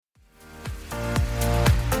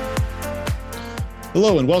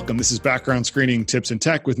Hello and welcome. This is Background Screening Tips and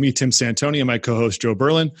Tech with me, Tim Santoni, and my co-host, Joe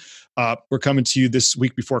Berlin. We're coming to you this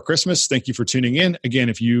week before Christmas. Thank you for tuning in. Again,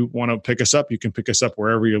 if you want to pick us up, you can pick us up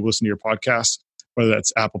wherever you listen to your podcasts, whether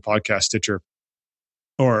that's Apple Podcast, Stitcher,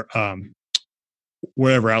 or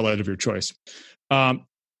whatever outlet of your choice.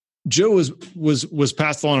 Joe was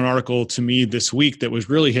passed along an article to me this week that was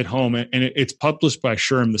really hit home, and it's published by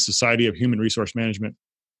SHRM, the Society of Human Resource Management.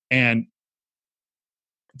 And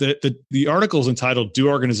the article is entitled, "Do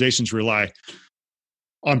Organizations Rely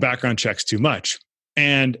on Background Checks Too Much?"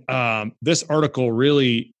 And this article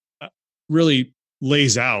really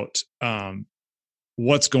lays out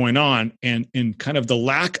what's going on and kind of the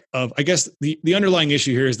lack of, I guess the underlying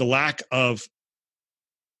issue here is the lack of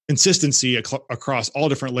consistency across all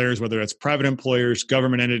different layers, whether it's private employers,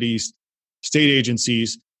 government entities, state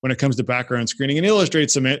agencies, when it comes to background screening, and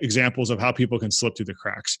illustrates some examples of how people can slip through the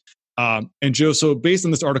cracks. And Joe, so based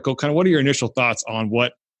on this article, kind of what are your initial thoughts on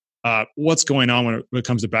what's going on when it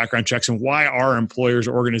comes to background checks, and why are employers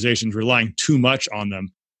or organizations relying too much on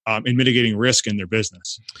them in mitigating risk in their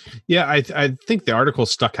business? Yeah, I think the article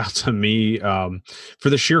stuck out to me for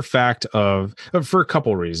the sheer fact of for a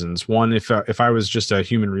couple reasons. One, if I was just a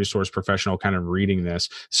human resource professional kind of reading this,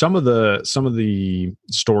 some of the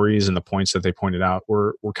stories and the points that they pointed out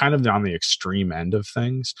were kind of on the extreme end of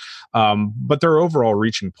things, but their overall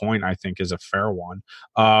reaching point, I think, is a fair one.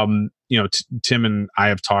 Tim and I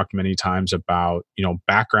have talked many times about,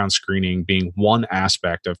 background screening being one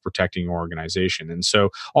aspect of protecting your organization. And so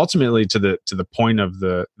ultimately to the point of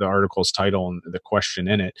the article's title and the question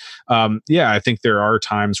in it, I think there are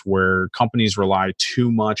times where companies rely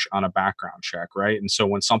too much on a background check, right? And so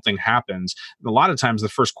when something happens, a lot of times the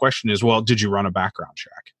first question is, well, did you run a background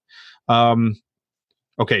check?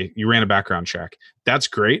 Okay, you ran a background check. That's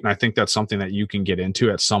great. And I think that's something that you can get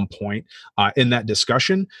into at some point in that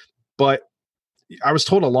discussion. But I was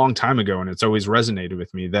told a long time ago, and it's always resonated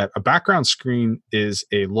with me, that a background screen is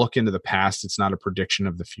a look into the past. It's not a prediction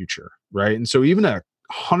of the future, right? And so even a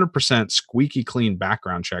 100% squeaky clean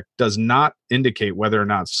background check does not indicate whether or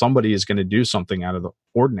not somebody is going to do something out of the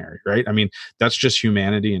ordinary, right? I mean, that's just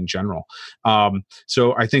humanity in general.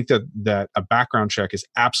 So I think that a background check is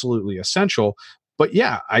absolutely essential. But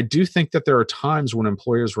yeah, I do think that there are times when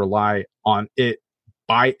employers rely on it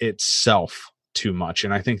by itself too much.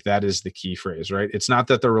 And I think that is the key phrase, right? It's not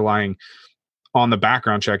that they're relying on the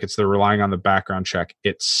background check, it's they're relying on the background check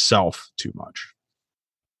itself too much.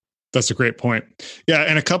 That's a great point. Yeah,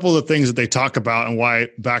 and a couple of things that they talk about and why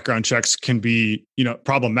background checks can be,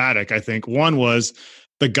 problematic, I think. One was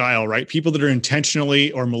the guile, right? People that are intentionally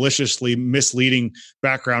or maliciously misleading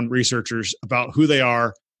background researchers about who they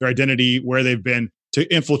are, their identity, where they've been, to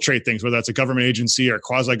infiltrate things, whether that's a government agency or a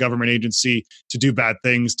quasi-government agency, to do bad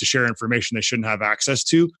things, to share information they shouldn't have access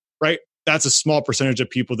to, right? That's a small percentage of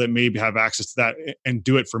people that maybe have access to that and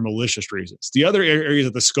do it for malicious reasons. The other areas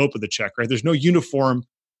of the scope of the check, right? There's no uniform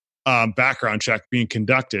background check being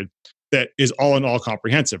conducted that is all in all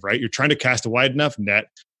comprehensive, right? You're trying to cast a wide enough net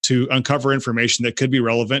to uncover information that could be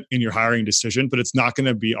relevant in your hiring decision, but it's not going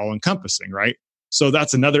to be all encompassing, right? So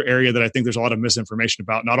that's another area that I think there's a lot of misinformation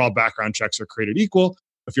about. Not all background checks are created equal.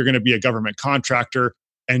 If you're going to be a government contractor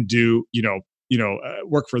and do,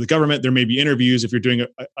 work for the government, there may be interviews. If you're doing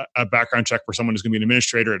a background check for someone who's going to be an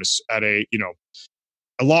administrator at a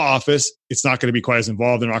law office, it's not going to be quite as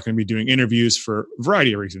involved. They're not going to be doing interviews for a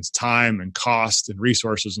variety of reasons, time and cost and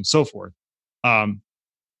resources and so forth. And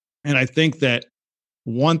I think that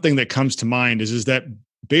one thing that comes to mind is that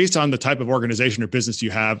based on the type of organization or business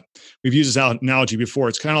you have, we've used this analogy before.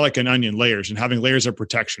 It's kind of like an onion, layers, and having layers of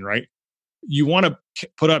protection, right? You want to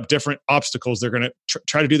put up different obstacles. They're going to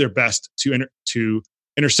try to do their best to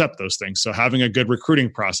intercept those things. So having a good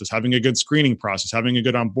recruiting process, having a good screening process, having a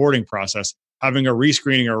good onboarding process, having a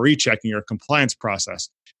rescreening or rechecking or compliance process,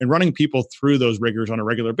 and running people through those rigors on a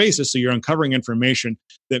regular basis so you're uncovering information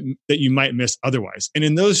that you might miss otherwise. And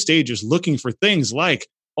in those stages, looking for things like,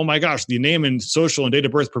 oh my gosh, the name and social and date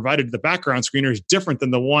of birth provided to the background screener is different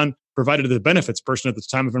than the one provided to the benefits person at the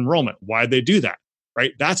time of enrollment. Why'd they do that,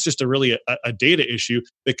 right? That's just a data issue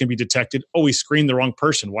that can be detected. Oh, we screened the wrong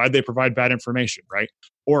person. Why'd they provide bad information, right?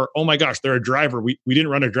 Or, oh my gosh, they're a driver. We didn't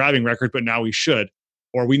run a driving record, but now we should.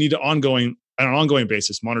 Or we need to on an ongoing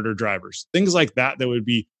basis monitor drivers. Things like that would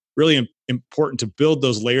be really important to build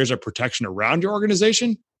those layers of protection around your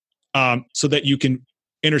organization so that you can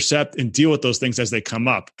intercept and deal with those things as they come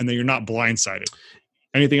up and that you're not blindsided.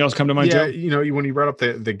 Anything else come to mind, Yeah, Joe? when you brought up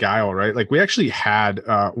the guile, right? Like we actually had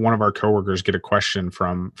one of our coworkers get a question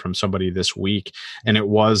from somebody this week, and it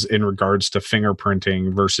was in regards to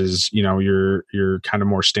fingerprinting versus your kind of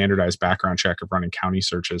more standardized background check of running county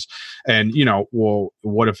searches, and well,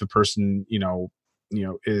 what if the person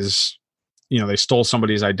is they stole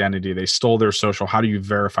somebody's identity, they stole their social, how do you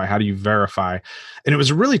verify, and it was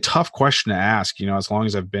a really tough question to ask, as long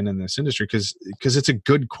as I've been in this industry, because it's a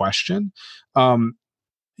good question.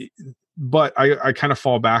 But I kind of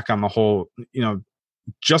fall back on the whole,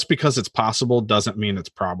 just because it's possible doesn't mean it's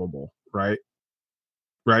probable, right?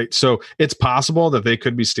 Right. So it's possible that they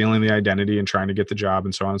could be stealing the identity and trying to get the job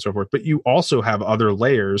and so on and so forth. But you also have other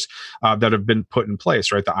layers that have been put in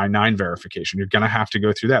place, right? The I-9 verification. You're going to have to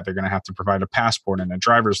go through that. They're going to have to provide a passport and a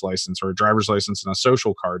driver's license, or a driver's license and a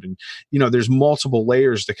social card. And, there's multiple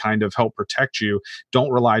layers to kind of help protect you.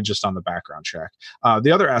 Don't rely just on the background check.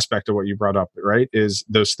 The other aspect of what you brought up, right, is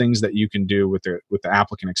those things that you can do with the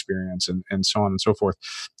applicant experience and so on and so forth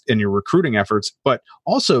in your recruiting efforts, but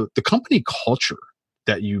also the company culture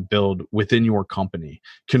that you build within your company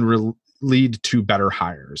can lead to better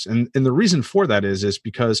hires. And the reason for that is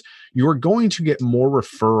because you're going to get more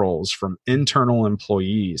referrals from internal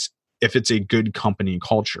employees if it's a good company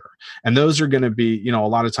culture. And those are going to be, a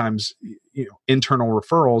lot of times, internal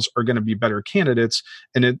referrals are going to be better candidates.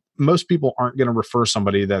 And most people aren't going to refer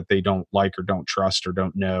somebody that they don't like or don't trust or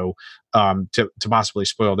don't know to possibly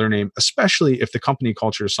spoil their name, especially if the company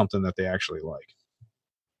culture is something that they actually like.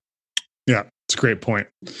 Yeah, it's a great point.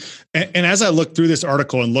 And as I look through this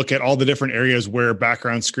article and look at all the different areas where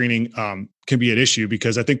background screening can be an issue,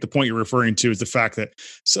 because I think the point you're referring to is the fact that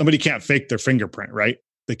somebody can't fake their fingerprint, right?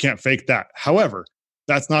 They can't fake that. However,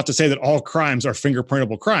 that's not to say that all crimes are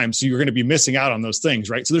fingerprintable crimes. So you're going to be missing out on those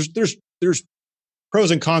things, right? So there's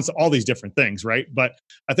pros and cons to all these different things, right? But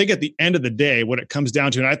I think at the end of the day, what it comes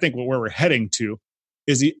down to, and I think where we're heading to,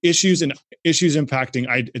 is the issues impacting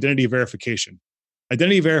identity verification.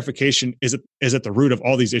 Identity verification is at the root of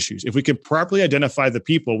all these issues. If we can properly identify the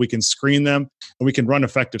people, we can screen them and we can run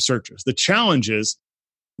effective searches. The challenge is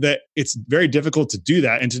that it's very difficult to do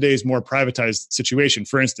that in today's more privatized situation.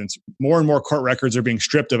 For instance, more and more court records are being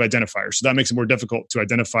stripped of identifiers. So that makes it more difficult to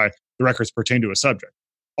identify the records pertain to a subject.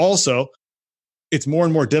 Also, it's more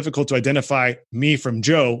and more difficult to identify me from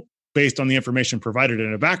Joe based on the information provided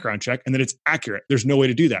in a background check, and that it's accurate. There's no way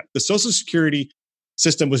to do that. The Social Security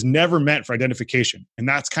system was never meant for identification. And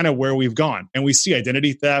that's kind of where we've gone. And we see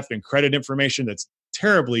identity theft and credit information that's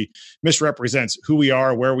terribly misrepresents who we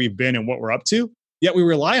are, where we've been, and what we're up to. Yet we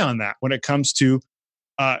rely on that when it comes to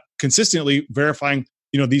consistently verifying,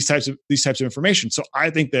 these types of information. So I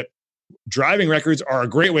think that driving records are a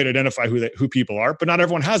great way to identify who people are, but not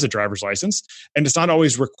everyone has a driver's license, and it's not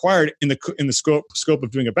always required in the scope of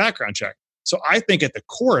doing a background check. So I think at the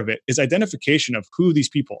core of it is identification of who these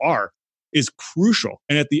people are is crucial.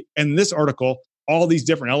 And in this article, all these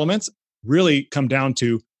different elements really come down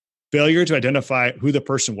to failure to identify who the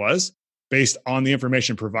person was based on the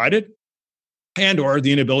information provided, and or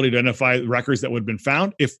the inability to identify records that would have been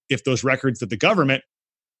found if those records that the government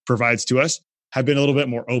provides to us have been a little bit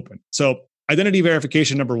more open. So identity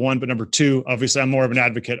verification, number one, but number two, obviously I'm more of an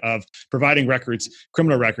advocate of providing records,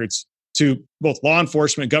 criminal records, to both law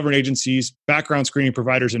enforcement, government agencies, background screening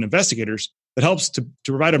providers, and investigators, that helps to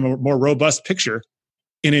provide a more robust picture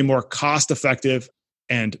in a more cost-effective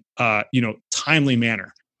and timely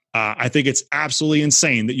manner. I think it's absolutely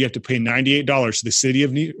insane that you have to pay $98 to the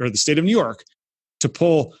state of New York to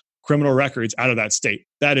pull criminal records out of that state.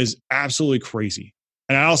 That is absolutely crazy.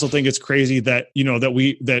 And I also think it's crazy that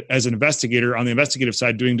that as an investigator on the investigative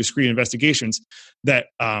side doing discrete investigations, that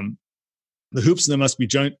the hoops that must be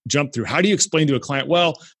jumped through. How do you explain to a client,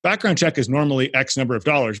 well, background check is normally X number of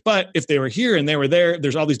dollars, but if they were here and they were there,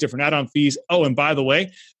 there's all these different add-on fees. Oh, and by the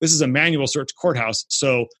way, this is a manual search courthouse.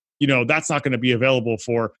 So, that's not going to be available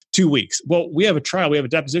for 2 weeks. Well, we have a trial, we have a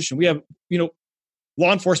deposition, we have,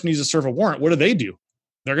 law enforcement needs to serve a warrant. What do?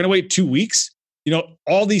 They're going to wait 2 weeks.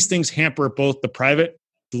 All these things hamper both the private,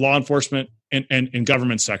 the law enforcement, and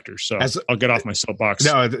government sectors. So I'll get off my soapbox.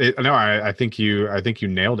 No, I think you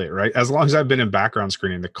nailed it, right? As long as I've been in background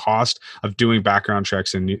screening, the cost of doing background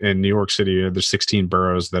checks in New York City, there's 16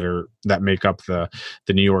 boroughs that make up the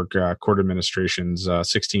New York Court Administration's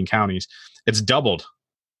 16 counties. It's doubled.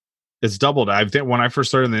 I think when I first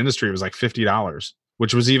started in the industry, it was like $50,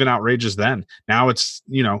 which was even outrageous then. Now it's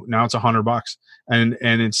 $100, and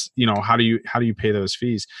it's how do you pay those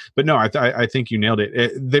fees? But no, I think you nailed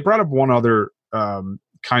it. They brought up one other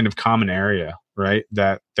kind of common area, right?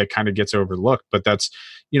 That kind of gets overlooked, but that's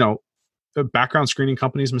background screening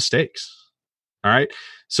companies' mistakes. All right.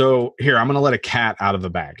 So here, I'm going to let a cat out of the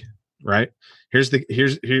bag, right? Here,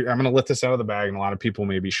 I'm going to let this out of the bag, and a lot of people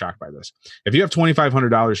may be shocked by this. If you have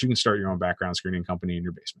 $2,500, you can start your own background screening company in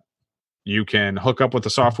your basement. You can hook up with a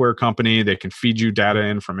software company. They can feed you data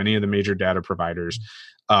in from any of the major data providers.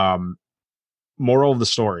 Moral of the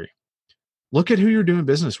story, look at who you're doing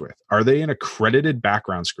business with. Are they an accredited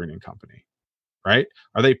background screening company, right?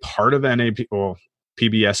 Are they part of NAP? Well,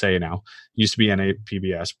 PBSA now, used to be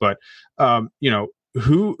NAPBS, but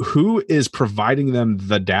who is providing them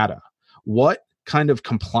the data? What kind of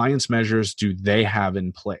compliance measures do they have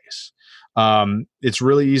in place? It's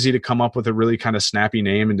really easy to come up with a really kind of snappy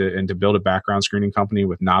name and to build a background screening company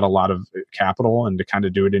with not a lot of capital and to kind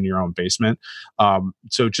of do it in your own basement.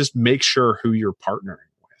 So just make sure who you're partnering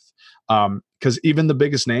with. Because even the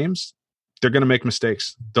biggest names, they're going to make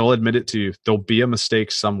mistakes. They'll admit it to you. There'll be a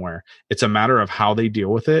mistake somewhere. It's a matter of how they deal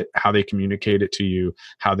with it, how they communicate it to you,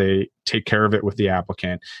 how they take care of it with the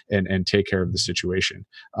applicant and take care of the situation.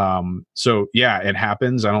 So yeah, it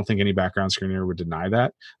happens. I don't think any background screener would deny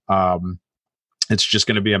that. It's just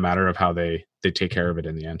going to be a matter of how they take care of it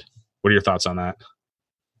in the end. What are your thoughts on that?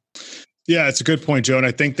 Yeah, it's a good point, Joe. And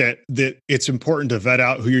I think that it's important to vet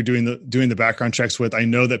out who you're doing the background checks with. I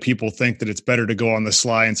know that people think that it's better to go on the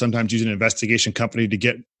sly and sometimes use an investigation company to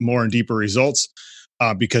get more and deeper results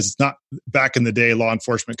because it's not, back in the day, law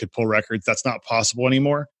enforcement could pull records. That's not possible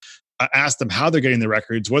anymore. Ask them how they're getting the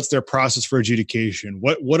records. What's their process for adjudication?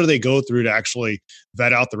 What do they go through to actually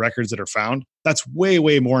vet out the records that are found? That's way,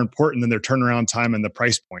 way more important than their turnaround time and the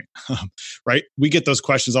price point, right? We get those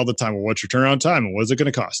questions all the time. Well, what's your turnaround time and what is it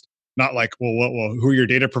going to cost? Not like, well, who are your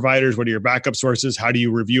data providers? What are your backup sources? How do you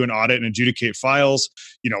review and audit and adjudicate files?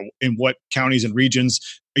 In what counties and regions,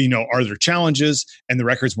 are there challenges and the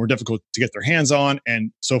records more difficult to get their hands on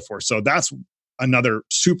and so forth. So that's another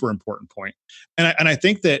super important point. And I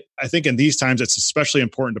think in these times, it's especially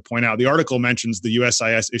important to point out, the article mentions the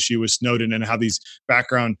USIS issue with Snowden and how these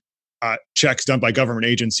background checks done by government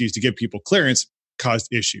agencies to give people clearance caused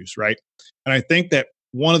issues, right? And I think that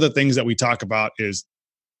one of the things that we talk about is,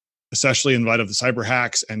 especially in light of the cyber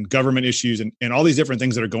hacks and government issues and all these different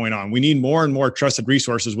things that are going on, we need more and more trusted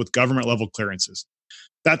resources with government level clearances.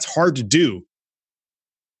 That's hard to do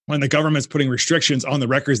when the government's putting restrictions on the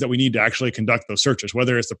records that we need to actually conduct those searches,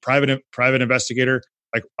 whether it's the private investigator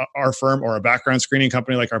like our firm or a background screening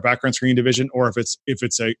company like our background screening division, or if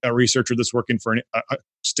it's a researcher that's working for a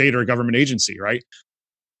state or a government agency, right?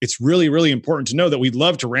 It's really, really important to know that we'd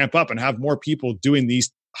love to ramp up and have more people doing these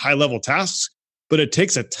high level tasks, but it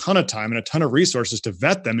takes a ton of time and a ton of resources to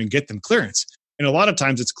vet them and get them clearance. And a lot of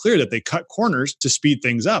times it's clear that they cut corners to speed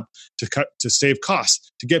things up, to save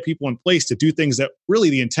costs, to get people in place to do things that really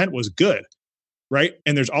the intent was good, right?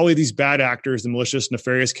 And there's always these bad actors, the malicious,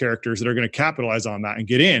 nefarious characters that are going to capitalize on that and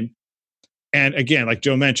get in. And again, like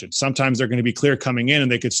Joe mentioned, sometimes they're going to be clear coming in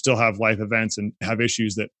and they could still have life events and have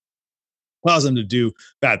issues that cause them to do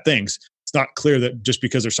bad things. It's not clear that just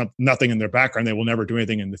because there's nothing in their background, they will never do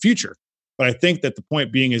anything in the future. But I think that the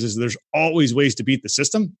point being is there's always ways to beat the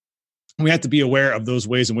system. We have to be aware of those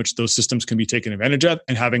ways in which those systems can be taken advantage of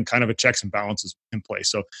and having kind of a checks and balances in place.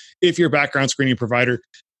 So if your background screening provider,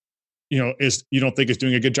 you don't think is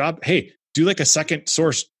doing a good job, hey, do like a second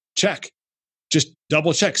source check. Just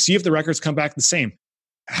double check, see if the records come back the same.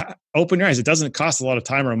 Open your eyes. It doesn't cost a lot of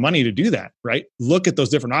time or money to do that, right? Look at those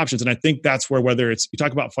different options. And I think that's where, whether it's, you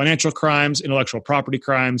talk about financial crimes, intellectual property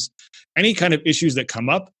crimes, any kind of issues that come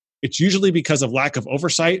up, it's usually because of lack of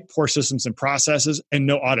oversight, poor systems and processes, and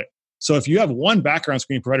no audit. So if you have one background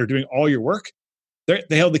screening provider doing all your work,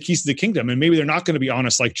 they hold the keys to the kingdom. And maybe they're not going to be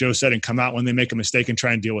honest, like Joe said, and come out when they make a mistake and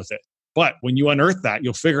try and deal with it. But when you unearth that,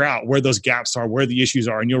 you'll figure out where those gaps are, where the issues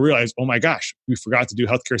are, and you'll realize, oh my gosh, we forgot to do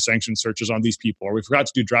healthcare sanction searches on these people, or we forgot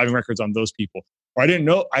to do driving records on those people. Or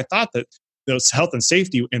I thought that those health and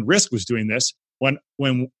safety and risk was doing this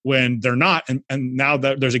when they're not, and now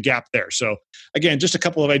that there's a gap there. So again, just a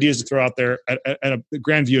couple of ideas to throw out there at a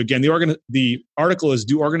grand view. Again, the article is,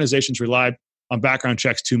 Do Organizations Rely on Background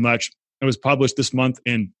Checks Too Much? It was published this month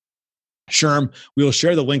in SHRM. We will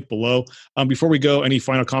share the link below. Before we go, any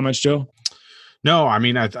final comments, Joe? No, I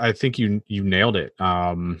mean, I think you nailed it.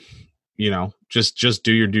 Just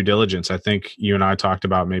do your due diligence. I think you and I talked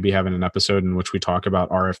about maybe having an episode in which we talk about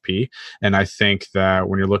RFP. And I think that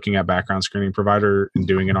when you're looking at background screening provider and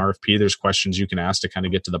doing an RFP, there's questions you can ask to kind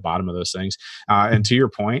of get to the bottom of those things. And to your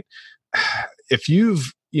point, if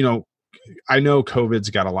I know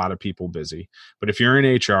COVID's got a lot of people busy, but if you're in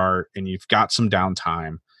HR and you've got some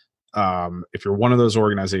downtime, if you're one of those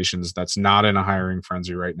organizations that's not in a hiring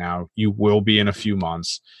frenzy right now, you will be in a few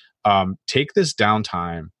months. Take this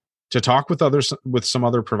downtime to talk with some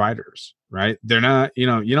other providers, right? They're not, you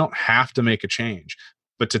don't have to make a change.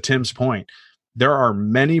 But to Tim's point, there are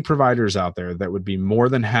many providers out there that would be more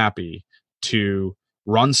than happy to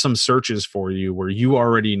run some searches for you where you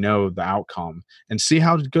already know the outcome and see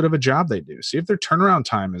how good of a job they do. See if their turnaround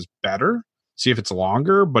time is better. See if it's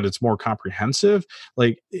longer, but it's more comprehensive.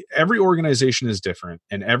 Like, every organization is different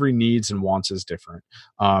and every needs and wants is different.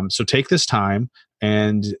 So take this time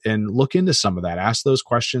and look into some of that. Ask those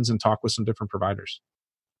questions and talk with some different providers.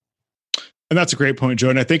 And that's a great point, Joe.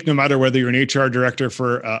 And I think no matter whether you're an HR director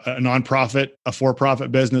for a nonprofit, a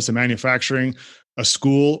for-profit business, a manufacturing, a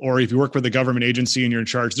school, or if you work with a government agency and you're in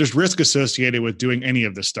charge, there's risk associated with doing any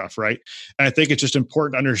of this stuff, right? And I think it's just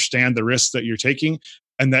important to understand the risks that you're taking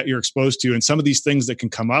and that you're exposed to. And some of these things that can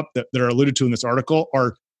come up that are alluded to in this article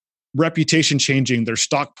are reputation changing, their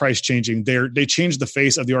stock price changing. They change the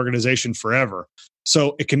face of the organization forever.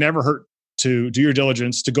 So it can never hurt to do your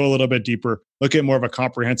diligence, to go a little bit deeper, look at more of a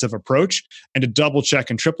comprehensive approach, and to double check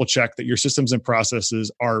and triple check that your systems and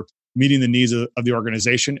processes are meeting the needs of the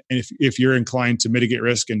organization. And if you're inclined to mitigate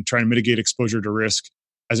risk and try to mitigate exposure to risk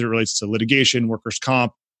as it relates to litigation, workers'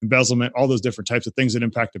 comp, embezzlement, all those different types of things that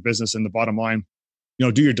impact the business and the bottom line,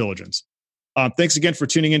 do your diligence. Thanks again for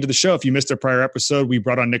tuning into the show. If you missed a prior episode, we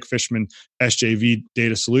brought on Nick Fishman, SJV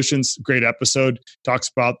Data Solutions. Great episode. Talks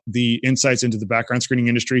about the insights into the background screening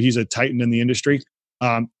industry. He's a titan in the industry.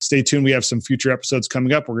 Stay tuned. We have some future episodes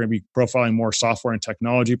coming up. We're going to be profiling more software and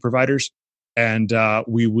technology providers. And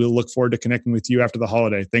we will look forward to connecting with you after the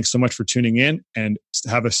holiday. Thanks so much for tuning in, and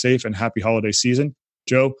have a safe and happy holiday season.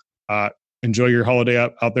 Joe, enjoy your holiday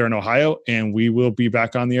out there in Ohio, and we will be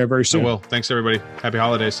back on the air very soon. I will. Thanks, everybody. Happy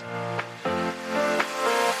holidays.